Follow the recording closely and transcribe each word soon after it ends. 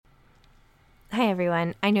Hi,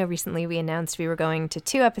 everyone. I know recently we announced we were going to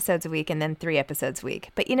 2 episodes a week and then 3 episodes a week.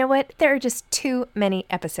 But you know what? There are just too many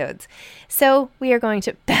episodes. So we are going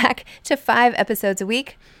back to 5 episodes a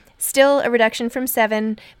week. Still a reduction from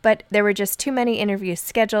 7, but there were just too many interviews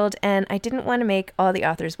scheduled, and I didn't want to make all the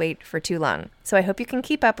authors wait for too long. So I hope you can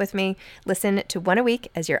keep up with me. Listen to 1 a week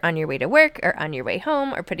as you're on your way to work or on your way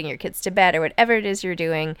home or putting your kids to bed or whatever it is you're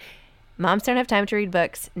doing. Moms Don't Have Time to Read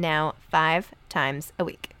Books, now 5 times a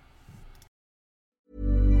week.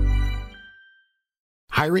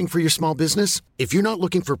 Hiring for your small business? If you're not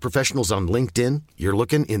looking for professionals on LinkedIn, you're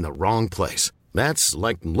looking in the wrong place. That's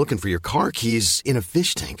like looking for your car keys in a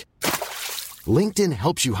fish tank. LinkedIn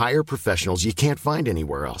helps you hire professionals you can't find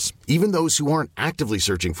anywhere else, even those who aren't actively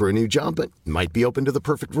searching for a new job but might be open to the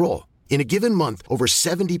perfect role. In a given month, over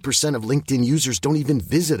 70% of LinkedIn users don't even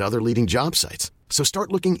visit other leading job sites. So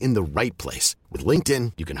start looking in the right place. With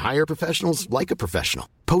LinkedIn, you can hire professionals like a professional.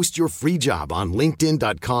 Post your free job on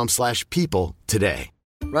linkedin.com/people today.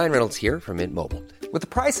 Ryan Reynolds here from Mint Mobile. With the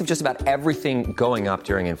price of just about everything going up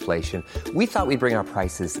during inflation, we thought we'd bring our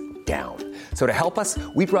prices down. So to help us,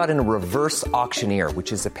 we brought in a reverse auctioneer,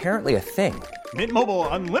 which is apparently a thing. Mint Mobile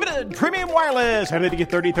Unlimited Premium Wireless. How to get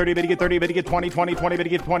 30, 30, bit to get 30, bit to get 20, 20, 20, bit to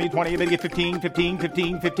get 20, 20, bit to get 15, 15,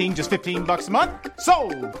 15, 15, just $15 a month?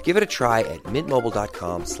 Sold! Give it a try at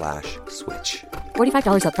mintmobile.com/switch.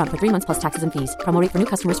 $45 up front for 3 months plus taxes and fees. Promo rate for new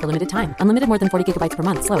customers for limited time. Unlimited more than 40 gigabytes per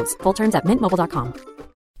month. Slows full terms at mintmobile.com.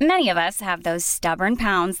 Many of us have those stubborn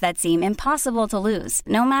pounds that seem impossible to lose,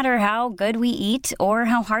 no matter how good we eat or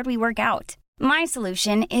how hard we work out. My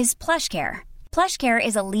solution is PlushCare. PlushCare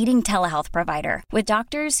is a leading telehealth provider with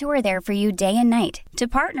doctors who are there for you day and night to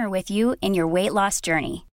partner with you in your weight loss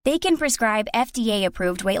journey. They can prescribe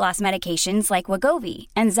FDA-approved weight loss medications like Wegovy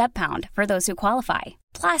and Zepbound for those who qualify.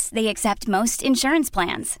 Plus, they accept most insurance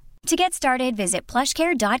plans. To get started, visit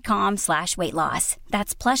plushcare.com/weightloss.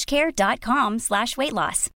 That's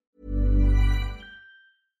plushcare.com/weightloss.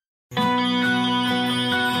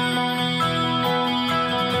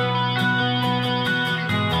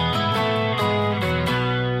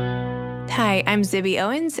 Hi, I'm Zibby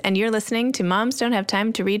Owens, and you're listening to Moms Don't Have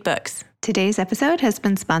Time to Read Books. Today's episode has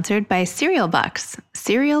been sponsored by Serial Box.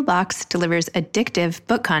 Serial Box delivers addictive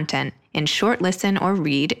book content in short listen or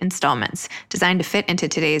read installments designed to fit into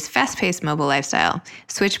today's fast-paced mobile lifestyle.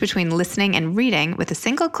 Switch between listening and reading with a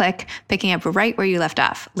single click, picking up right where you left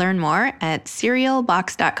off. Learn more at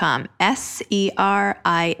serialbox.com,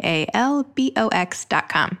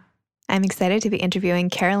 SERIALBOX.com. I'm excited to be interviewing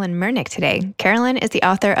Carolyn Mernick today. Carolyn is the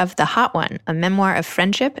author of The Hot One, a memoir of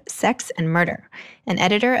friendship, sex, and murder. An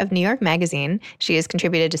editor of New York Magazine, she has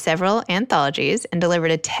contributed to several anthologies and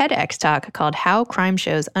delivered a TEDx talk called How Crime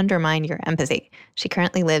Shows Undermine Your Empathy. She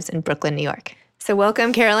currently lives in Brooklyn, New York. So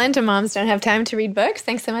welcome, Carolyn, to Moms Don't Have Time to Read Books.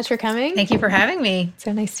 Thanks so much for coming. Thank you for having me.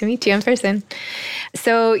 So nice to meet you in person.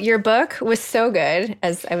 So your book was so good,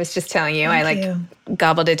 as I was just telling you. Thank you.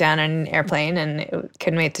 Gobbled it down on an airplane and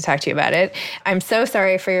couldn't wait to talk to you about it. I'm so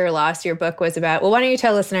sorry for your loss. Your book was about, well, why don't you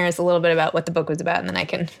tell listeners a little bit about what the book was about, and then I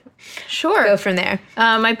can go from there.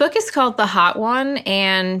 My book is called The Hot One,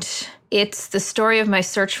 and it's the story of my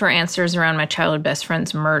search for answers around my childhood best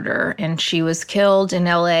friend's murder. And she was killed in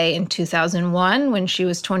LA in 2001 when she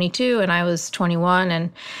was 22 and I was 21. And,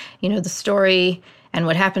 you know, the story and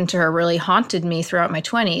what happened to her really haunted me throughout my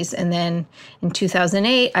 20s. And then in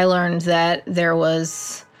 2008, I learned that there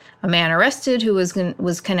was a man arrested who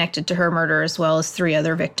was connected to her murder, as well as 3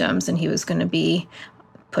 other victims. And he was going to be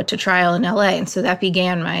put to trial in LA. And so that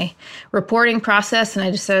began my reporting process. And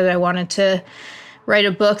I decided I wanted to write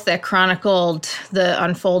a book that chronicled the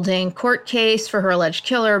unfolding court case for her alleged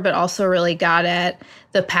killer, but also really got at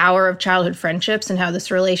the power of childhood friendships and how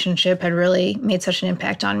this relationship had really made such an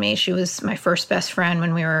impact on me. She was my first best friend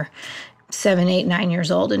when we were 7, 8, 9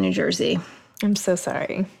 years old in New Jersey. I'm so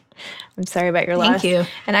sorry. I'm sorry about your loss. Thank you.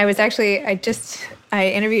 And I was actually, I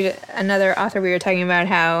interviewed another author. We were talking about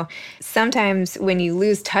how sometimes when you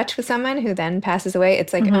lose touch with someone who then passes away,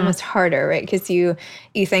 it's like almost harder, right? Because you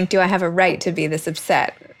think, do I have a right to be this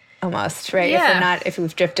upset? Almost, right? Yeah. If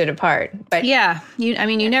we've drifted apart. But yeah, you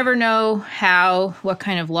never know what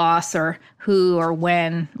kind of loss or who or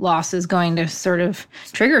when loss is going to sort of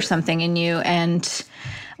trigger something in you. And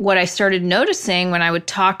what I started noticing when I would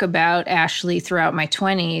talk about Ashley throughout my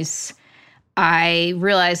 20s, I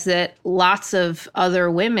realized that lots of other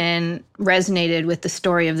women resonated with the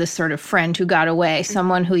story of this sort of friend who got away,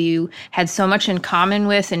 someone who you had so much in common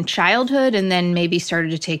with in childhood and then maybe started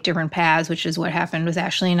to take different paths, which is what happened with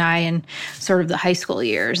Ashley and I in sort of the high school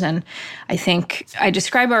years. And I think I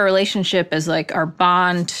describe our relationship as like our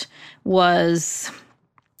bond was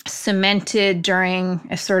cemented during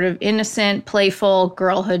a sort of innocent, playful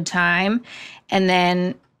girlhood time. And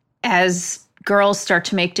then as girls start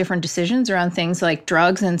to make different decisions around things like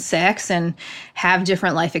drugs and sex and have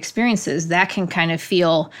different life experiences, that can kind of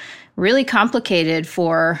feel really complicated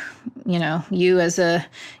for, you as a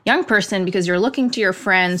young person, because you're looking to your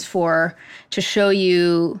friends to show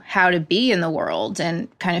you how to be in the world and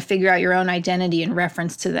kind of figure out your own identity in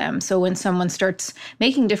reference to them. So when someone starts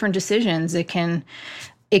making different decisions, it can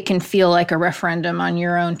feel like a referendum on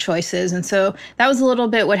your own choices. And so that was a little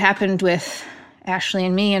bit what happened with Ashley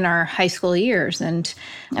and me in our high school years. And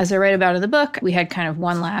as I write about in the book, we had kind of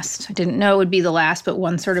I didn't know it would be the last, but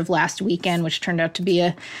one sort of last weekend, which turned out to be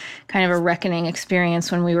a kind of a reckoning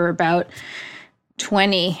experience when we were about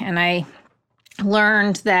 20. And I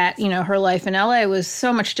learned that, her life in LA was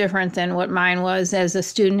so much different than what mine was as a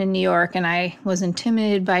student in New York. And I was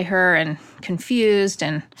intimidated by her and confused.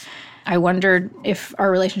 And I wondered if our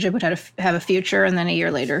relationship would have a future. And then a year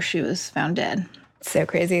later, she was found dead. So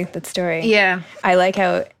crazy, that story. Yeah. I like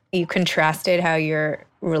how you contrasted how your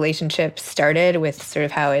relationship started with sort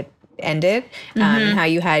of how it ended, and how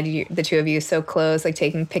you had the two of you so close, like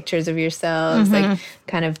taking pictures of yourselves, like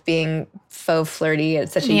kind of being faux flirty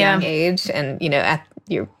at such a young age, and, at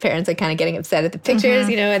your parents like kind of getting upset at the pictures,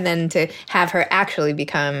 and then to have her actually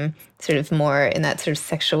become sort of more in that sort of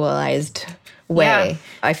sexualized way. Yeah.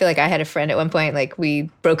 I feel like I had a friend at one point, like we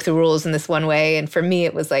broke the rules in this one way. And for me,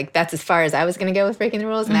 it was like, that's as far as I was going to go with breaking the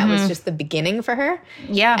rules. And that was just the beginning for her.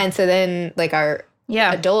 Yeah. And so then like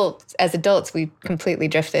as adults, we completely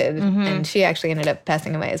drifted and she actually ended up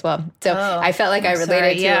passing away as well. So I felt like I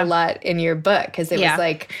related to a lot in your book because it was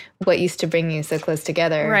like what used to bring you so close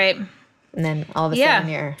together. Right. And then all of a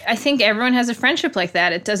sudden I think everyone has a friendship like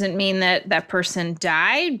that. It doesn't mean that that person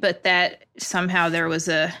died, but that somehow there was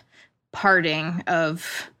a parting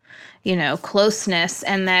of, closeness,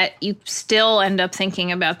 and that you still end up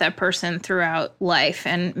thinking about that person throughout life,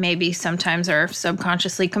 and maybe sometimes are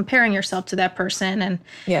subconsciously comparing yourself to that person. And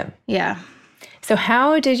yeah. So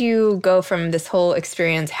how did you go from this whole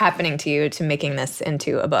experience happening to you to making this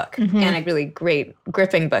into a book, and a really great,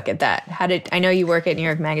 gripping book at that? I know you work at New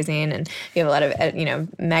York Magazine and you have a lot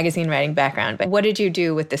of, magazine writing background, but what did you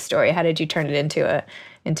do with this story? How did you turn it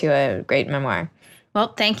into a great memoir?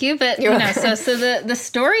 Well, thank you. But, so the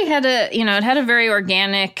story had it had a very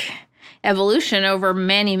organic evolution over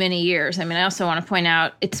many, many years. I mean, I also want to point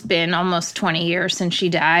out it's been almost 20 years since she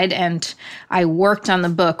died. And I worked on the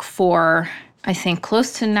book for, I think,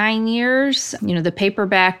 close to 9 years. The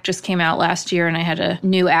paperback just came out last year and I had a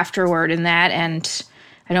new afterword in that. And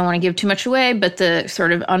I don't want to give too much away, but the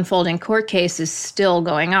sort of unfolding court case is still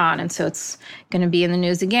going on. And so it's going to be in the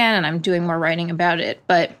news again, and I'm doing more writing about it.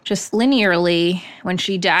 But just linearly, when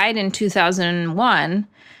she died in 2001,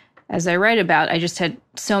 as I write about, I just had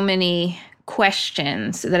so many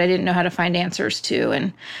questions that I didn't know how to find answers to.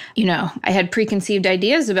 And, I had preconceived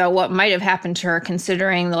ideas about what might have happened to her,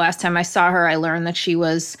 considering the last time I saw her, I learned that she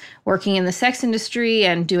was working in the sex industry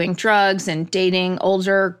and doing drugs and dating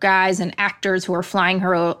older guys and actors who were flying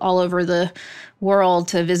her all over the world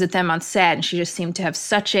to visit them on set. And she just seemed to have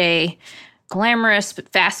such a glamorous, but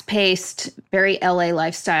fast-paced, very LA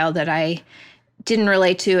lifestyle that I didn't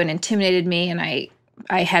relate to and intimidated me. And I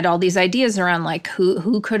had all these ideas around like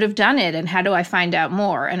who could have done it and how do I find out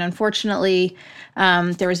more? And unfortunately,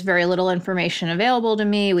 there was very little information available to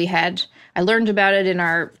me. I learned about it in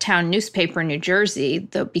our town newspaper in New Jersey,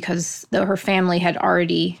 because her family had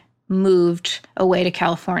already moved away to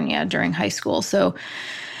California during high school. So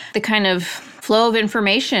the kind of flow of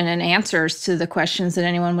information and answers to the questions that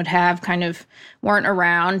anyone would have kind of weren't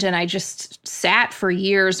around. And I just sat for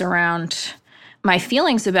years around my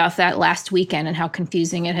feelings about that last weekend and how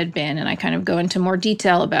confusing it had been. And I kind of go into more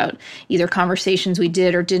detail about either conversations we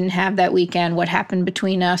did or didn't have that weekend, what happened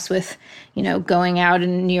between us with, going out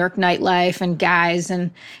in New York nightlife and guys, and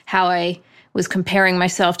how I was comparing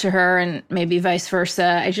myself to her and maybe vice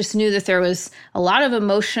versa. I just knew that there was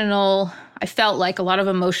I felt like a lot of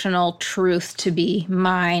emotional truth to be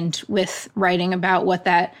mined with writing about what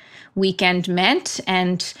that weekend meant.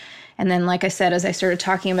 And then, like I said, as I started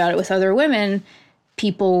talking about it with other women,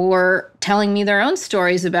 people were telling me their own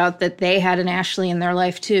stories about that they had an Ashley in their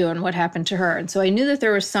life too and what happened to her. And so I knew that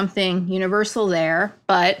there was something universal there,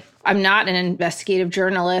 but I'm not an investigative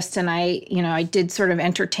journalist. And I did sort of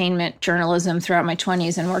entertainment journalism throughout my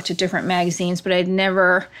 20s and worked at different magazines, but I'd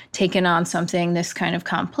never taken on something this kind of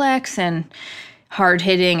complex and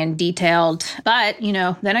hard-hitting and detailed. But,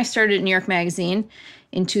 then I started at New York Magazine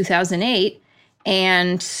in 2008,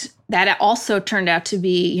 and that also turned out to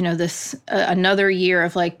be, this another year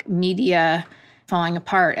of like media falling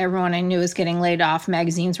apart. Everyone I knew was getting laid off.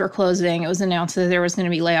 Magazines were closing. It was announced that there was going to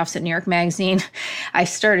be layoffs at New York Magazine. I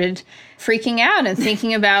started freaking out and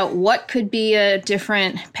thinking about what could be a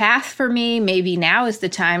different path for me. Maybe now is the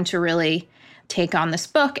time to really take on this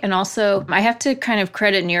book. And also, I have to kind of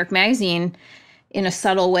credit New York Magazine in a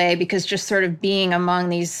subtle way, because just sort of being among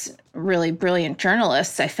these really brilliant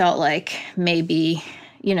journalists, I felt like maybe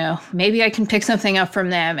I can pick something up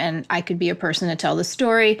from them and I could be a person to tell the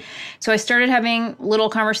story. So I started having little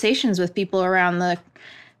conversations with people around the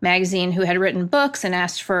magazine who had written books and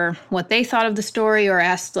asked for what they thought of the story, or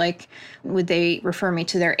asked, like, would they refer me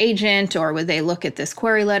to their agent, or would they look at this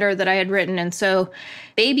query letter that I had written? And so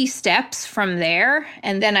baby steps from there.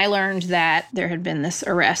 And then I learned that there had been this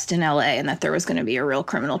arrest in LA and that there was going to be a real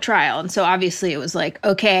criminal trial. And so obviously it was like,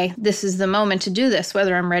 okay, this is the moment to do this,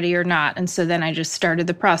 whether I'm ready or not. And so then I just started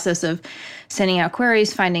the process of sending out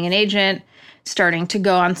queries, finding an agent, starting to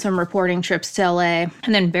go on some reporting trips to LA.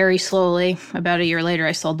 And then very slowly, about a year later,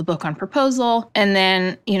 I sold the book on proposal. And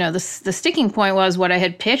then, the sticking point was what I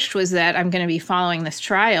had pitched was that I'm going to be following this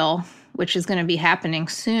trial, which is going to be happening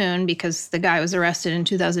soon because the guy was arrested in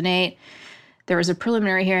 2008. There was a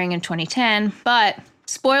preliminary hearing in 2010, but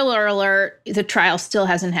spoiler alert, the trial still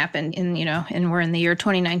hasn't happened and we're in the year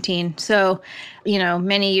 2019. So,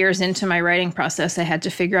 many years into my writing process, I had to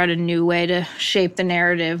figure out a new way to shape the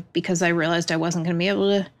narrative because I realized I wasn't going to be able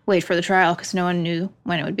to wait for the trial because no one knew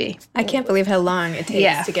when it would be. I can't believe how long it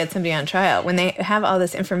takes to get somebody on trial when they have all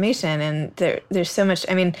this information and there's so much.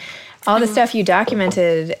 I mean, all the stuff you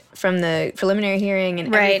documented from the preliminary hearing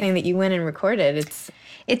and everything that you went and recorded,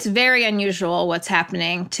 it's very unusual what's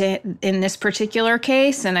happening in this particular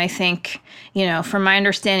case. And I think, from my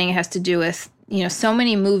understanding, it has to do with, so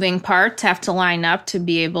many moving parts have to line up to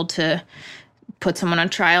be able to put someone on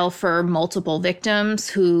trial for multiple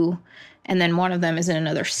victims and then one of them is in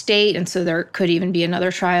another state. And so there could even be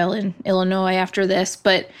another trial in Illinois after this.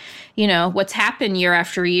 But, what's happened year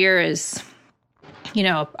after year is,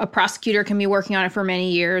 a prosecutor can be working on it for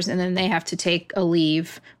many years and then they have to take a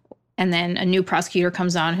leave. And then a new prosecutor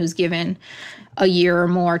comes on who's given a year or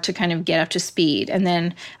more to kind of get up to speed. And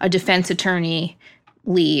then a defense attorney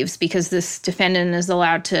leaves because this defendant is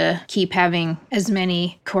allowed to keep having as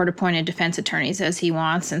many court-appointed defense attorneys as he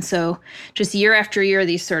wants. And so just year after year,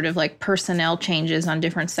 these sort of like personnel changes on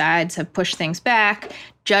different sides have pushed things back.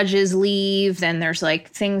 Judges leave. Then there's like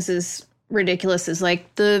things as ridiculous as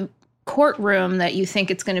like the courtroom that you think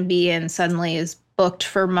it's going to be in suddenly is booked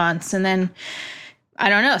for months. And then I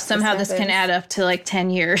don't know. Somehow this can add up to like 10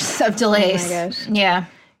 years of delays. Oh my gosh. Yeah.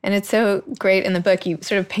 And it's so great in the book. You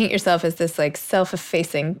sort of paint yourself as this like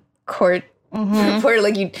self-effacing court reporter.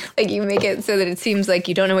 Like you make it so that it seems like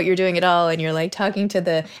you don't know what you're doing at all, and you're like talking to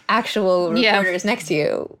the actual reporters next to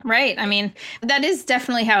you. Right. I mean, that is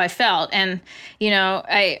definitely how I felt. And,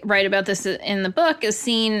 I write about this in the book as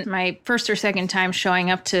seeing my first or second time showing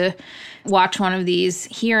up to watch one of these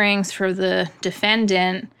hearings for the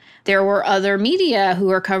defendant. There were other media who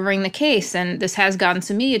were covering the case, and this has gotten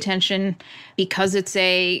some media attention because it's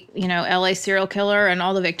a, LA serial killer and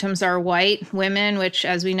all the victims are white women, which,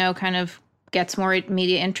 as we know, kind of gets more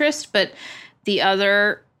media interest. But the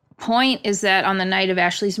other point is that on the night of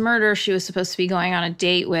Ashley's murder, she was supposed to be going on a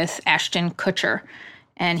date with Ashton Kutcher,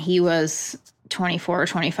 and he was 24 or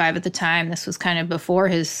 25 at the time. This was kind of before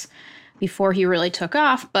he really took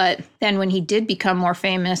off. But then when he did become more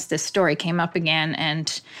famous, this story came up again.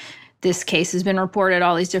 And this case has been reported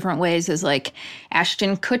all these different ways as like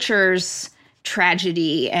Ashton Kutcher's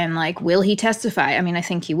tragedy and like, will he testify? I mean, I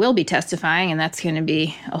think he will be testifying, and that's going to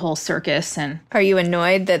be a whole circus. And are you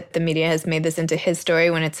annoyed that the media has made this into his story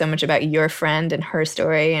when it's so much about your friend and her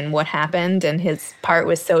story and what happened, and his part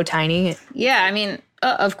was so tiny? Yeah, I mean,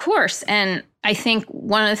 of course. And I think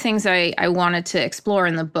one of the things I wanted to explore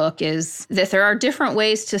in the book is that there are different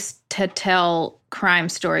ways to tell crime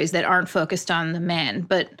stories that aren't focused on the men.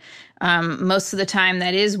 But most of the time,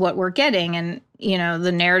 that is what we're getting. And,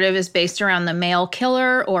 the narrative is based around the male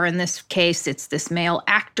killer, or in this case, it's this male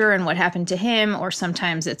actor and what happened to him. Or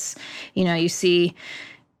sometimes it's, you see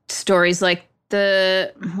stories like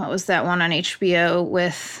what was that one on HBO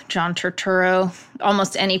with John Turturro?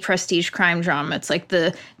 Almost any prestige crime drama. It's like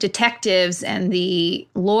the detectives and the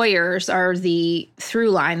lawyers are the through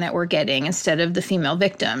line that we're getting instead of the female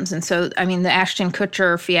victims. And so, I mean, the Ashton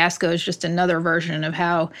Kutcher fiasco is just another version of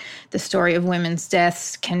how the story of women's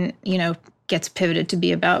deaths gets pivoted to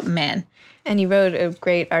be about men. And you wrote a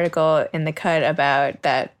great article in The Cut about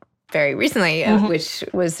that very recently, which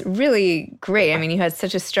was really great. I mean, you had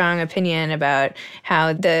such a strong opinion about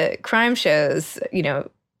how the crime shows,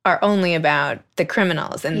 are only about the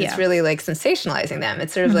criminals, and it's really like sensationalizing them.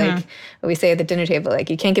 It's sort of like what we say at the dinner table, like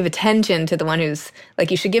you can't give attention to the one who's like,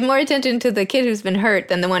 you should give more attention to the kid who's been hurt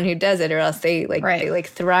than the one who does it, or else they like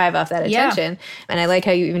thrive off that attention. And I like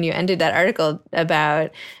how you ended that article about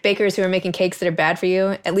bakers who are making cakes that are bad for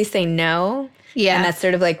you. At least they know. Yeah. And that's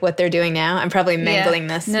sort of like what they're doing now. I'm probably mangling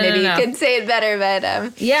this. Maybe you could say it better,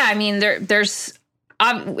 but yeah, I mean, there's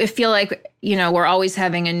I feel like, we're always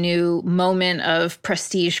having a new moment of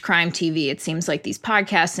prestige crime TV. It seems like these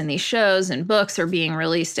podcasts and these shows and books are being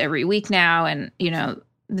released every week now. And,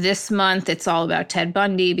 this month it's all about Ted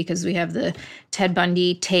Bundy because we have the Ted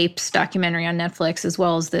Bundy tapes documentary on Netflix, as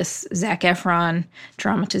well as this Zac Efron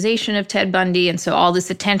dramatization of Ted Bundy. And so all this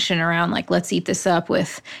attention around like, let's eat this up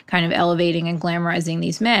with kind of elevating and glamorizing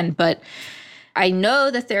these men. But I know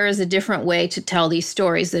that there is a different way to tell these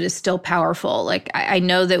stories that is still powerful. Like, I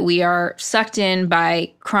know that we are sucked in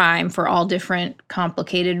by crime for all different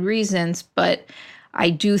complicated reasons, but I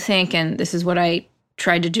do think, and this is what I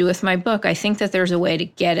tried to do with my book, I think that there's a way to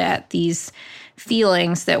get at these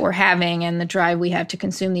feelings that we're having and the drive we have to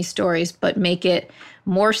consume these stories, but make it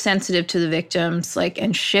more sensitive to the victims,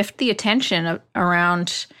 and shift the attention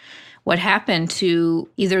around what happened to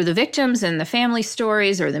either the victims and the family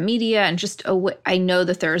stories or the media, and just I know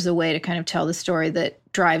that there's a way to kind of tell the story that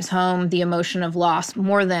drives home the emotion of loss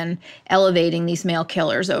more than elevating these male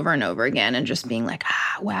killers over and over again and just being like,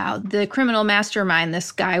 wow, the criminal mastermind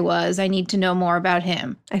this guy was, I need to know more about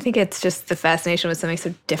him. I think it's just the fascination with something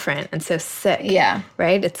so different and so sick. Yeah.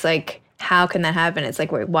 Right? It's like, how can that happen? It's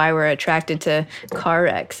like why we're attracted to car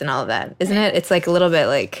wrecks and all of that, isn't it? It's like a little bit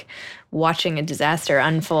like watching a disaster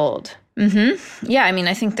unfold. Mm-hmm. Yeah, I mean,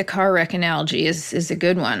 I think the car wreck analogy is a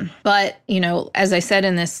good one. But, as I said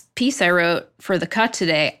in this piece I wrote for The Cut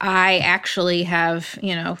today, I actually have,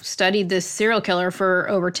 studied this serial killer for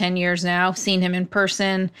over 10 years now, seen him in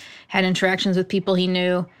person, had interactions with people he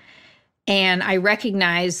knew. And I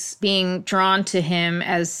recognize being drawn to him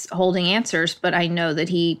as holding answers, but I know that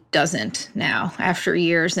he doesn't now after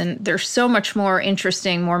years. And there's so much more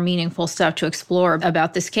interesting, more meaningful stuff to explore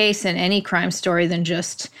about this case and any crime story than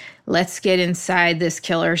just let's get inside this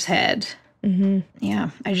killer's head. Mm-hmm.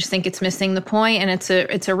 Yeah, I just think it's missing the point, and it's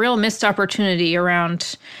a real missed opportunity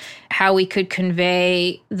around how we could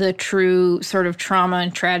convey the true sort of trauma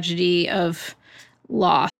and tragedy of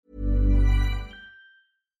loss.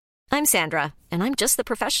 I'm Sandra, and I'm just the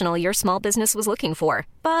professional your small business was looking for.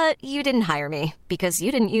 But you didn't hire me because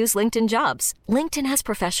you didn't use LinkedIn Jobs. LinkedIn has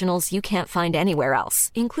professionals you can't find anywhere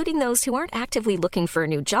else, including those who aren't actively looking for a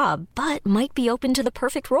new job, but might be open to the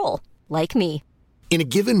perfect role, like me. In a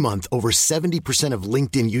given month, over 70% of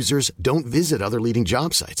LinkedIn users don't visit other leading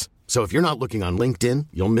job sites. So if you're not looking on LinkedIn,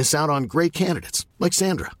 you'll miss out on great candidates like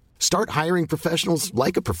Sandra. Start hiring professionals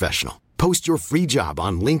like a professional. Post your free job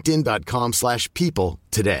on linkedin.com/people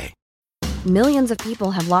today. Millions of people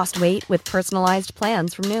have lost weight with personalized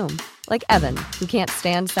plans from Noom. Like Evan, who can't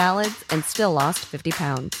stand salads and still lost 50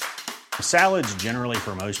 pounds. Salads generally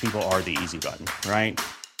for most people are the easy button, right?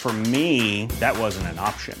 For me, that wasn't an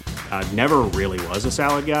option. I never really was a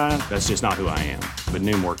salad guy. That's just not who I am. But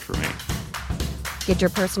Noom worked for me. Get your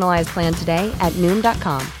personalized plan today at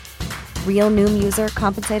Noom.com. Real Noom user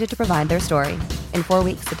compensated to provide their story. In 4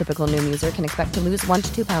 weeks, the typical Noom user can expect to lose 1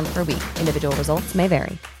 to 2 pounds per week. Individual results may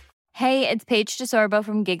vary. Hey, it's Paige DeSorbo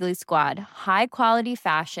from Giggly Squad. High quality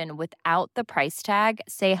fashion without the price tag.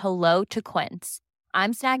 Say hello to Quince.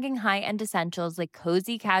 I'm snagging high-end essentials like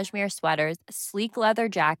cozy cashmere sweaters, sleek leather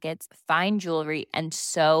jackets, fine jewelry, and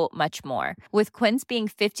so much more. With Quince being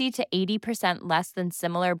 50 to 80% less than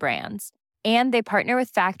similar brands. And they partner with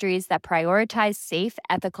factories that prioritize safe,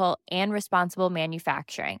 ethical, and responsible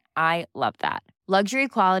manufacturing. I love that. Luxury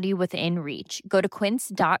quality within reach. Go to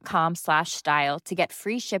quince.com/style to get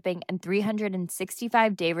free shipping and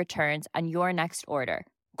 365-day returns on your next order.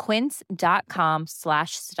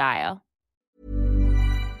 Quince.com/style.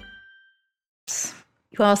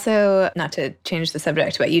 You also, not to change the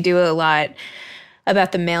subject, but you do a lot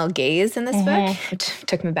about the male gaze in this book. It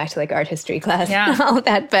took me back to like art history class and all of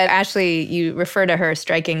that. But Ashley, you refer to her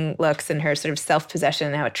striking looks and her sort of self-possession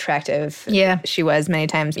and how attractive she was many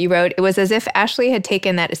times. You wrote, "It was as if Ashley had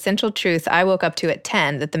taken that essential truth I woke up to at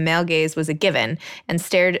 10, that the male gaze was a given, and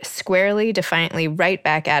stared squarely, defiantly right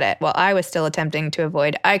back at it, while I was still attempting to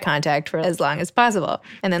avoid eye contact for as long as possible."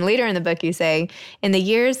 And then later in the book you say, "In the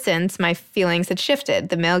years since, my feelings had shifted.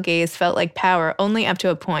 The male gaze felt like power only up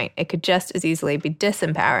to a point. It could just as easily be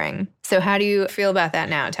disempowering." So how do you feel about that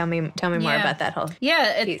now? Tell me more about that whole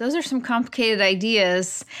those are some complicated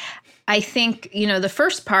ideas. I think, the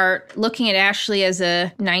first part, looking at Ashley as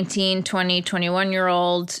a 19, 20,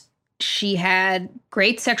 21-year-old, she had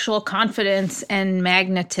great sexual confidence and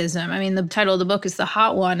magnetism. I mean, the title of the book is The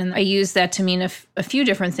Hot One, and I use that to mean a few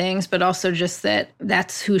different things, but also just that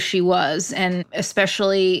that's who she was. And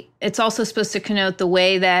especially, it's also supposed to connote the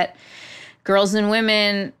way that girls and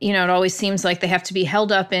women, it always seems like they have to be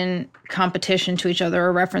held up in competition to each other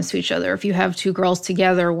or reference to each other. If you have two girls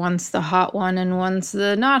together, one's the hot one and one's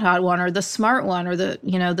the not hot one, or the smart one, or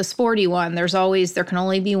the sporty one. There can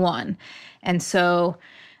only be one. And so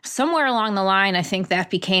somewhere along the line, I think that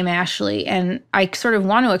became Ashley. And I sort of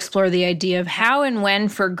want to explore the idea of how and when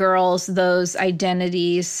for girls those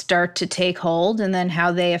identities start to take hold, and then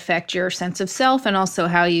how they affect your sense of self and also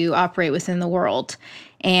how you operate within the world.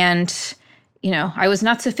 And I was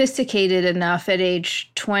not sophisticated enough at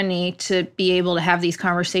age 20 to be able to have these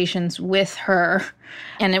conversations with her.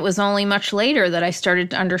 And it was only much later that I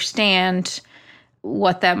started to understand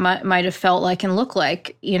what that might have felt like and looked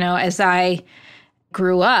like. As I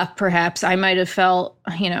grew up, perhaps I might have felt,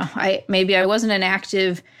 maybe I wasn't an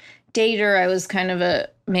active dater. I was kind of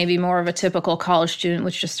maybe more of a typical college student,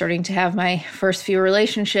 which just starting to have my first few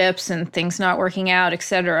relationships and things not working out, et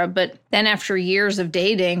cetera. But then after years of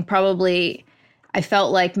dating, probably I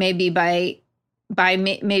felt like maybe by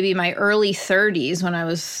maybe my early 30s, when I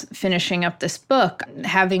was finishing up this book,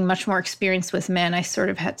 having much more experience with men, I sort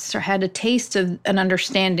of had a taste of an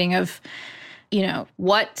understanding of,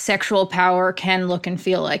 what sexual power can look and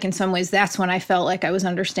feel like. In some ways, that's when I felt like I was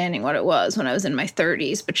understanding what it was, when I was in my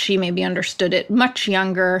 30s. But she maybe understood it much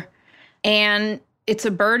younger. And it's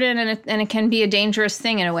a burden, and it can be a dangerous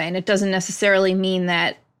thing in a way. And it doesn't necessarily mean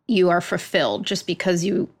that you are fulfilled just because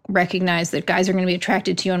you recognize that guys are going to be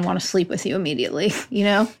attracted to you and want to sleep with you immediately,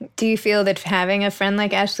 Do you feel that having a friend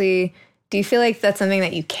like Ashley, do you feel like that's something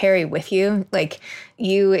that you carry with you? Like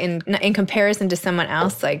you in comparison to someone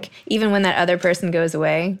else, like even when that other person goes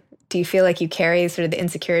away, do you feel like you carry sort of the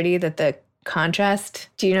insecurity, that the contrast?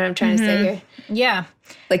 Do you know what I'm trying to say here? Yeah.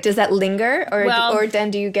 Like, does that linger? Or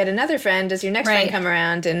then do you get another friend? Does your next friend come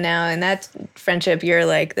around, and now in that friendship, you're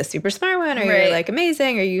like the super smart one, or you're like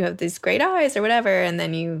amazing, or you have these great eyes or whatever, and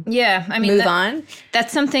then you move on?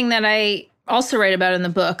 That's something that I also write about in the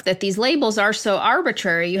book, that these labels are so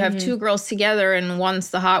arbitrary. You have two girls together, and one's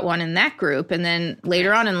the hot one in that group, and then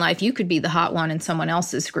later on in life, you could be the hot one in someone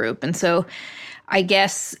else's group. And so I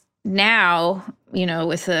guess now,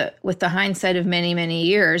 with the hindsight of many, many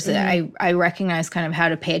years, I recognize kind of how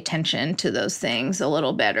to pay attention to those things a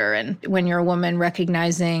little better. And when you're a woman,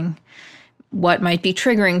 recognizing what might be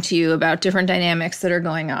triggering to you about different dynamics that are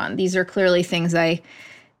going on. These are clearly things I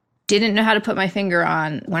didn't know how to put my finger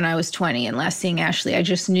on when I was 20 and last seeing Ashley. I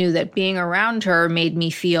just knew that being around her made me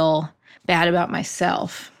feel bad about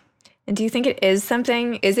myself. And do you think it is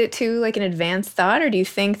something, is it too like an advanced thought, or do you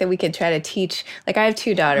think that we could try to teach, like I have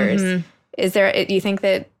two daughters. Do you think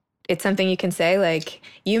that it's something you can say, like,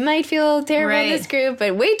 you might feel terrible in this group,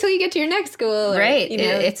 but wait till you get to your next school. Or,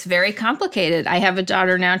 It's very complicated. I have a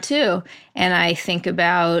daughter now too, and I think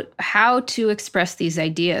about how to express these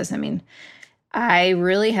ideas. I mean, I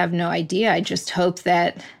really have no idea. I just hope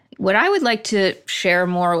that what I would like to share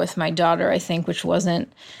more with my daughter, I think, which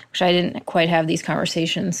I didn't quite have these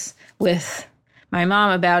conversations with my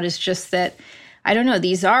mom about, is just that, I don't know,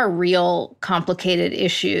 these are real complicated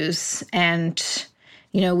issues. And,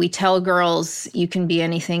 we tell girls you can be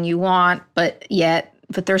anything you want, but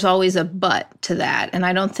there's always a but to that. And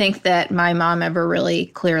I don't think that my mom ever really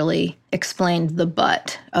clearly explained the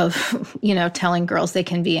but of, telling girls they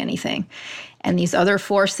can be anything. And these other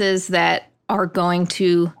forces that are going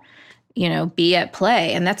to, be at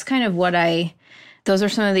play. And that's kind of those are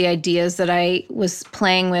some of the ideas that I was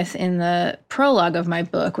playing with in the prologue of my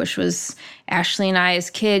book, which was Ashley and I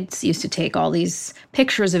as kids used to take all these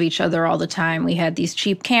pictures of each other all the time. We had these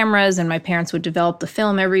cheap cameras, and my parents would develop the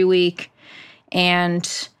film every week.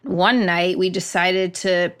 And one night we decided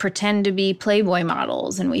to pretend to be Playboy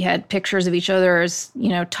models, and we had pictures of each other as,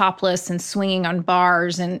 topless and swinging on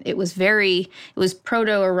bars. And it was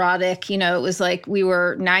proto-erotic. It was like we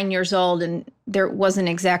were 9 years old and there wasn't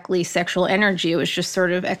exactly sexual energy. It was just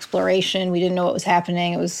sort of exploration. We didn't know what was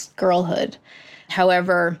happening. It was girlhood.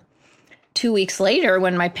 However, 2 weeks later,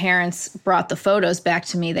 when my parents brought the photos back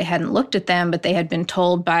to me, they hadn't looked at them, but they had been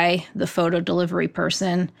told by the photo delivery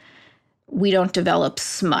person, we don't develop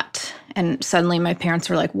smut. And suddenly my parents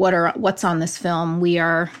were like, what's on this film? We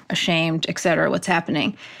are ashamed, et cetera. What's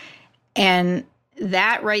happening? And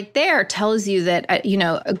that right there tells you that,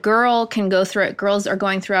 a girl can go through it. Girls are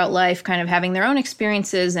going throughout life kind of having their own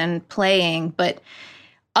experiences and playing, but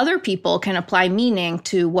other people can apply meaning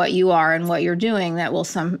to what you are and what you're doing that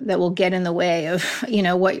will get in the way of,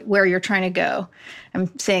 where you're trying to go.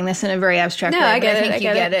 I'm saying this in a very abstract way, I but I think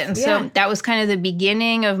you get it. And so that was kind of the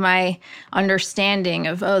beginning of my understanding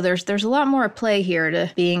of, there's a lot more at play here to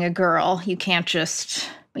being a girl. You can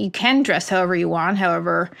dress however you want,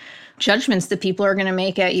 however judgments that people are going to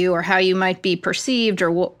make at you or how you might be perceived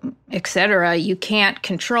or et cetera, you can't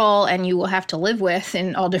control and you will have to live with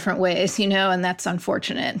in all different ways, and that's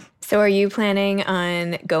unfortunate. So are you planning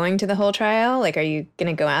on going to the whole trial? Like, are you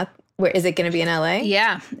going to go out? Where is it going to be in LA?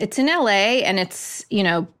 Yeah, it's in LA, and it's,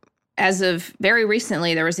 as of very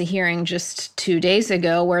recently, there was a hearing just 2 days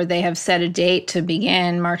ago where they have set a date to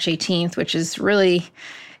begin March 18th, which is really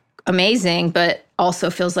amazing, but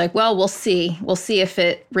also feels like, well, we'll see. We'll see if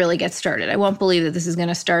it really gets started. I won't believe that this is going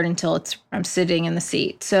to start until I'm sitting in the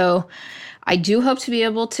seat. So I do hope to be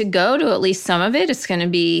able to go to at least some of it. It's going to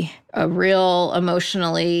be a real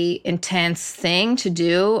emotionally intense thing to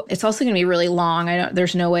do. It's also going to be really long.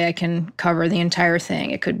 There's no way I can cover the entire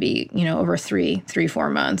thing. It could be, over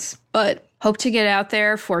 3-4 months, but hope to get out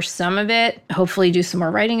there for some of it, hopefully do some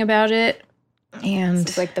more writing about it. And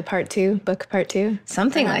it's like the book part two?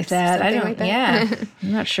 Something like that. Yeah,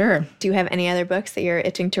 I'm not sure. Do you have any other books that you're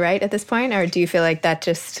itching to write at this point? Or do you feel like that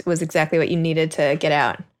just was exactly what you needed to get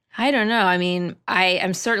out? I don't know. I mean, I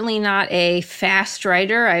am certainly not a fast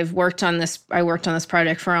writer. I worked on this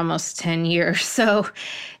project for almost 10 years. So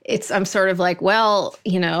I'm sort of like, well,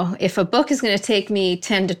 if a book is going to take me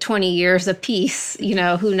 10 to 20 years a piece,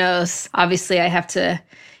 who knows? Obviously, I have to,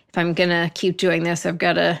 if I'm going to keep doing this, I've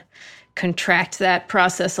got to contract that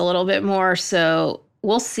process a little bit more. So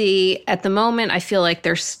we'll see. At the moment, I feel like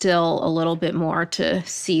there's still a little bit more to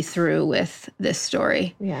see through with this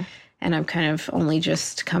story. Yeah. And I'm kind of only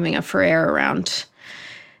just coming up for air around,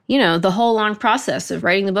 the whole long process of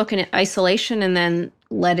writing the book in isolation and then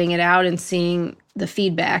letting it out and seeing the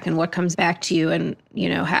feedback and what comes back to you and,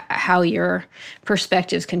 how your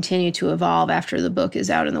perspectives continue to evolve after the book is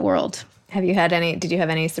out in the world. Did you have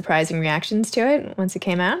any surprising reactions to it once it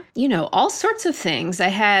came out? All sorts of things. I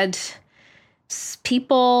had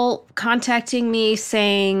people contacting me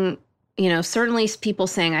saying, certainly people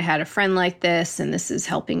saying I had a friend like this and this is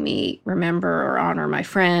helping me remember or honor my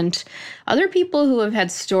friend. Other people who have had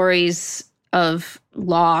stories of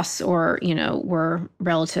loss or, were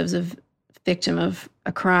relatives of victim of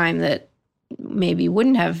a crime that maybe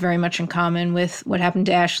wouldn't have very much in common with what happened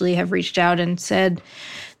to Ashley have reached out and said,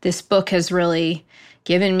 this book has really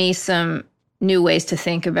given me some new ways to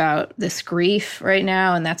think about this grief right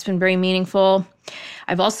now, and that's been very meaningful.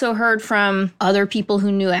 I've also heard from other people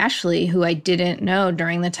who knew Ashley who I didn't know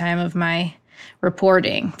during the time of my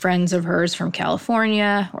reporting, friends of hers from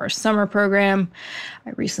California or a summer program. I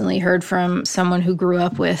recently heard from someone who grew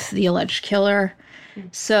up with the alleged killer.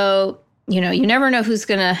 So, you never know who's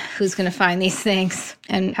gonna find these things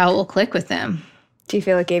and how it will click with them. Do you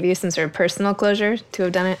feel it gave you some sort of personal closure to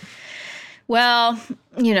have done it? Well,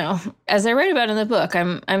 as I write about in the book,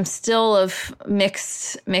 I'm still of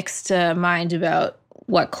mixed mind about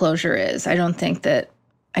what closure is. I don't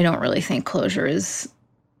really think closure is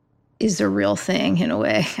a real thing in a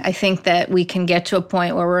way. I think that we can get to a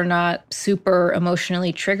point where we're not super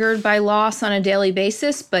emotionally triggered by loss on a daily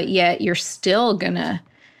basis, but yet you're still gonna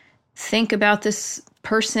think about this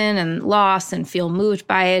person and loss and feel moved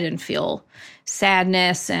by it and feel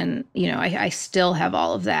sadness. And, I still have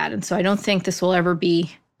all of that. And so I don't think this will ever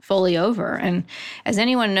be fully over. And as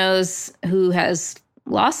anyone knows who has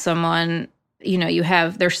lost someone,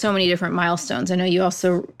 there's so many different milestones. I know you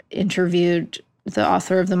also interviewed the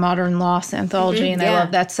author of the Modern Loss Anthology, and I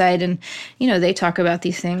love that site. And, they talk about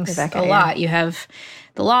these things Rebecca, a lot. You have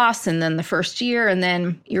the loss and then the first year, and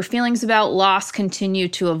then your feelings about loss continue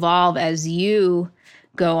to evolve as you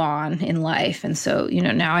go on in life. And so,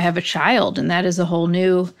 now I have a child, and that is a whole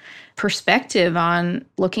new perspective on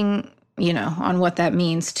looking, on what that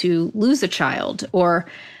means to lose a child. Or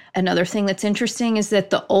another thing that's interesting is that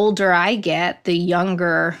the older I get, the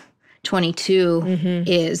younger 22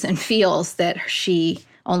 is and feels that she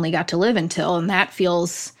only got to live until, and that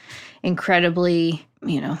feels incredibly,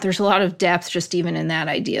 there's a lot of depth just even in that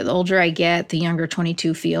idea. The older I get, the younger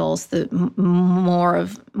 22 feels, the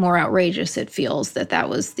more outrageous it feels that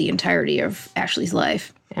was the entirety of Ashley's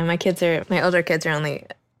life. And my older kids are only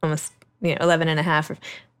almost 11 and a half.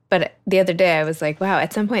 But the other day I was like, wow,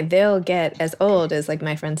 at some point they'll get as old as like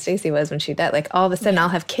my friend Stacy was when she died. Like all of a sudden I'll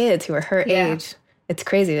have kids who are her age. It's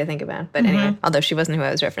crazy to think about. But anyway, although she wasn't who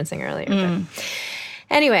I was referencing earlier. But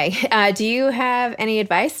anyway, do you have any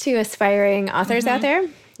advice to aspiring authors out there?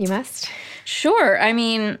 You must. Sure. I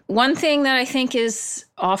mean, one thing that I think is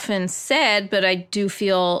often said, but I do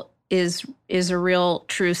feel is a real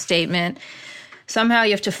true statement. Somehow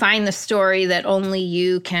you have to find the story that only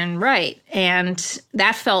you can write. And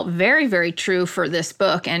that felt very, very true for this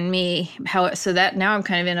book and me. So that now I'm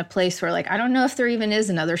kind of in a place where, like, I don't know if there even is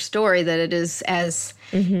another story that it is as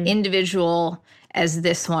individual as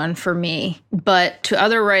this one for me. But to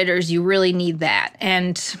other writers, you really need that.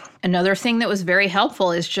 And another thing that was very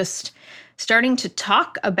helpful is just starting to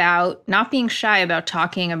talk about, not being shy about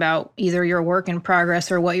talking about either your work in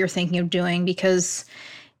progress or what you're thinking of doing, because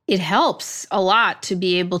it helps a lot to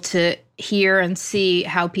be able to hear and see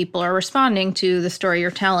how people are responding to the story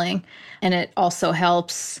you're telling. And it also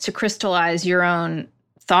helps to crystallize your own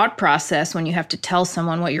thought process when you have to tell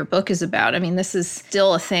someone what your book is about. I mean, this is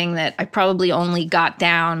still a thing that I probably only got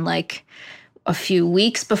down like a few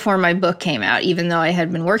weeks before my book came out. Even though I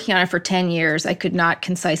had been working on it for 10 years, I could not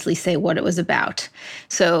concisely say what it was about.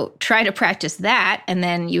 So try to practice that, and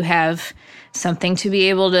then you have something to be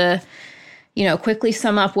able to, quickly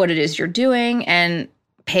sum up what it is you're doing and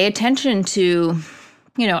pay attention to,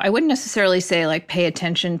 I wouldn't necessarily say like pay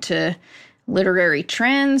attention to literary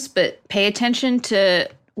trends, but pay attention to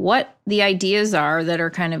what the ideas are that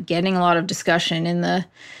are kind of getting a lot of discussion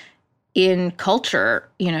in culture,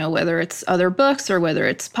 whether it's other books or whether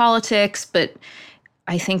it's politics. But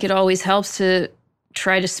I think it always helps to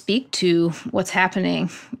try to speak to what's happening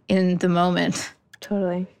in the moment.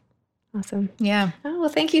 Totally. Awesome. Yeah. Oh, well,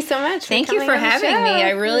 thank you so much. Thank you for having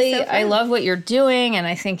me. I love what you're doing. And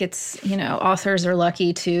I think it's, authors are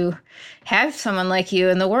lucky to have someone like you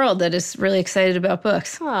in the world that is really excited about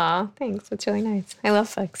books. Aw, thanks. That's really nice. I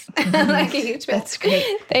love books. I'm like a huge fan. That's great.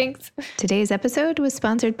 Thanks. Today's episode was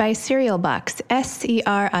sponsored by Serial Box,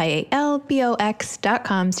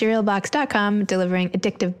 SerialBox.com, serialbox.com, delivering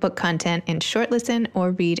addictive book content in short listen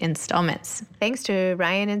or read installments. Thanks to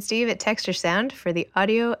Ryan and Steve at Texture Sound for the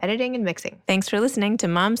audio editing and mixing. Thanks for listening to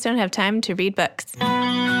Moms Don't Have Time to Read Books.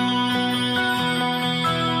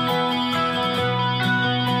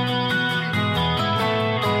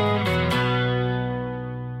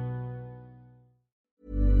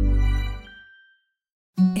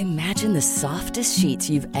 Imagine the softest sheets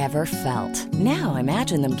you've ever felt. Now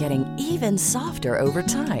imagine them getting even softer over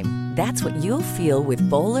time. That's what you'll feel with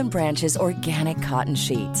Boll & Branch's organic cotton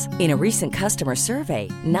sheets. In a recent customer survey,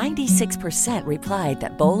 96% replied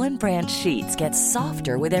that Boll & Branch sheets get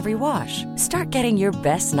softer with every wash. Start getting your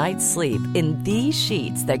best night's sleep in these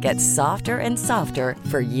sheets that get softer and softer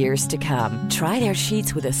for years to come. Try their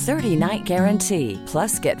sheets with a 30-night guarantee.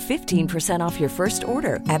 Plus, get 15% off your first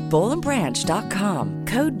order at bollandbranch.com.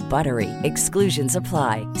 Code BUTTERY. Exclusions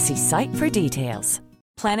apply. See site for details.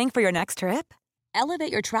 Planning for your next trip?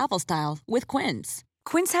 Elevate your travel style with Quince.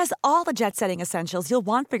 Quince has all the jet-setting essentials you'll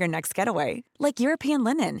want for your next getaway, like European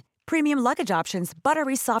linen, premium luggage options,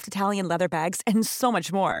 buttery soft Italian leather bags, and so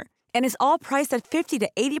much more. And is all priced at 50 to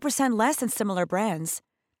 80% less than similar brands.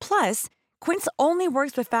 Plus, Quince only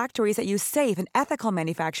works with factories that use safe and ethical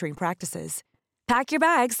manufacturing practices. Pack your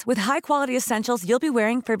bags with high-quality essentials you'll be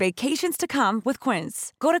wearing for vacations to come with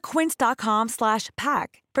Quince. Go to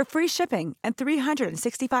quince.com/pack for free shipping and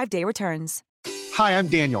 365-day returns. Hi, I'm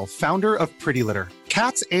Daniel, founder of Pretty Litter.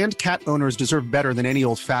 Cats and cat owners deserve better than any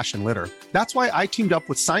old-fashioned litter. That's why I teamed up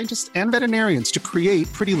with scientists and veterinarians to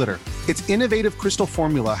create Pretty Litter. Its innovative crystal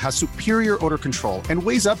formula has superior odor control and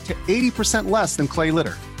weighs up to 80% less than clay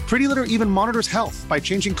litter. Pretty Litter even monitors health by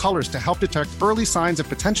changing colors to help detect early signs of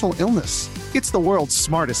potential illness. It's the world's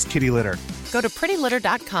smartest kitty litter. Go to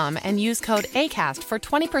prettylitter.com and use code ACAST for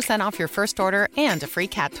 20% off your first order and a free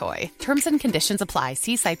cat toy. Terms and conditions apply.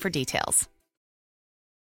 See site for details.